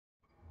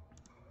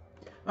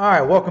All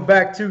right, welcome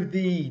back to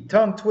the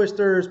Tongue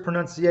Twisters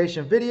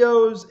pronunciation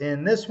videos.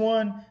 In this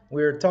one,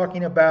 we're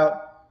talking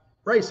about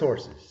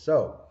racehorses.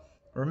 So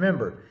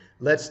remember,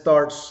 let's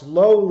start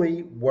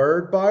slowly,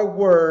 word by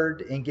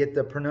word, and get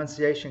the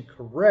pronunciation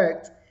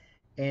correct,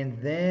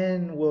 and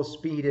then we'll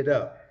speed it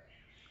up.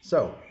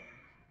 So,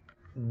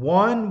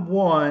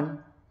 1-1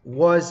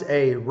 was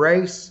a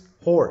race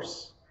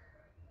horse.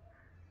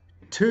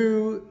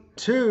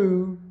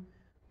 2-2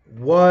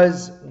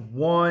 was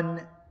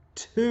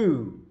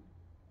 1-2.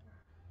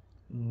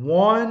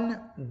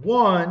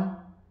 1-1,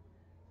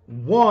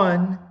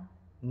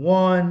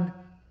 1-1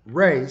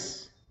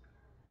 race.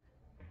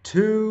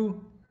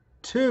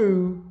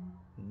 2-2,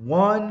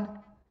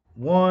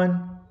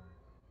 1-1,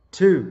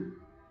 2.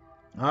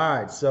 All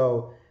right,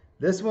 so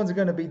this one's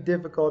going to be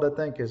difficult, I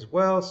think, as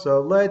well.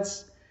 So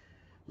let's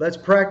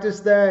practice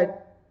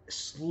that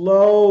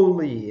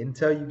slowly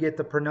until you get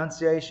the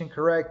pronunciation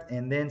correct,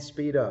 and then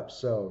speed up.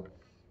 So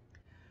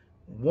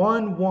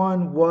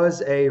 1-1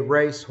 was a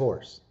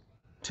racehorse.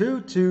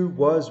 2-2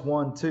 was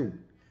 1-2.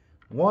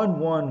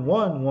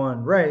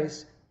 1-1-1-1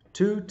 race.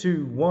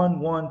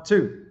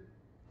 2-2-1-1-2.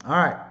 All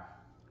right.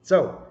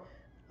 So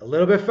a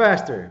little bit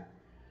faster.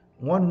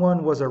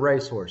 1-1 was a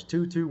racehorse.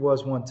 2-2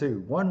 was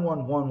 1-2.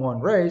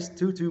 1-1-1-1 race.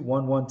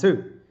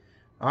 2-2-1-1-2.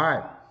 All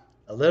right.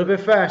 A little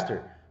bit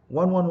faster.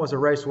 1-1 was a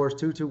racehorse.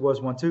 2-2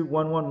 was 1-2.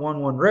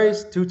 1-1-1-1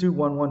 race.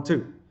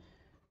 2-2-1-1-2.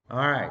 All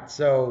right.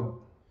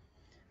 So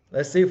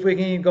let's see if we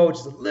can go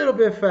just a little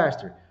bit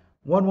faster.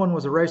 1-1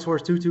 was a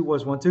racehorse. 2-2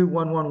 was 1-2.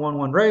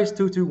 1-1-1-1 race.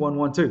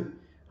 2-2-1-1-2.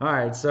 All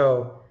right.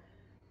 So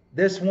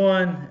this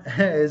one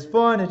is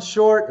fun. It's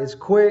short. It's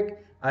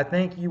quick. I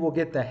think you will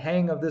get the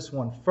hang of this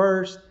one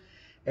first.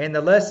 And the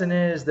lesson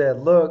is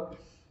that, look,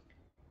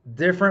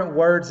 different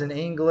words in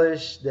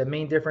English that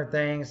mean different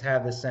things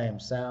have the same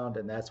sound,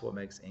 and that's what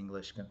makes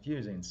English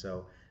confusing.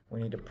 So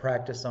we need to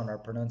practice on our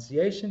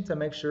pronunciation to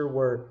make sure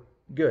we're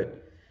good.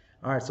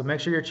 All right, so make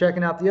sure you're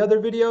checking out the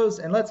other videos,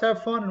 and let's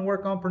have fun and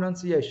work on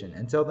pronunciation.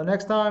 Until the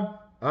next time,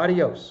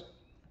 adios.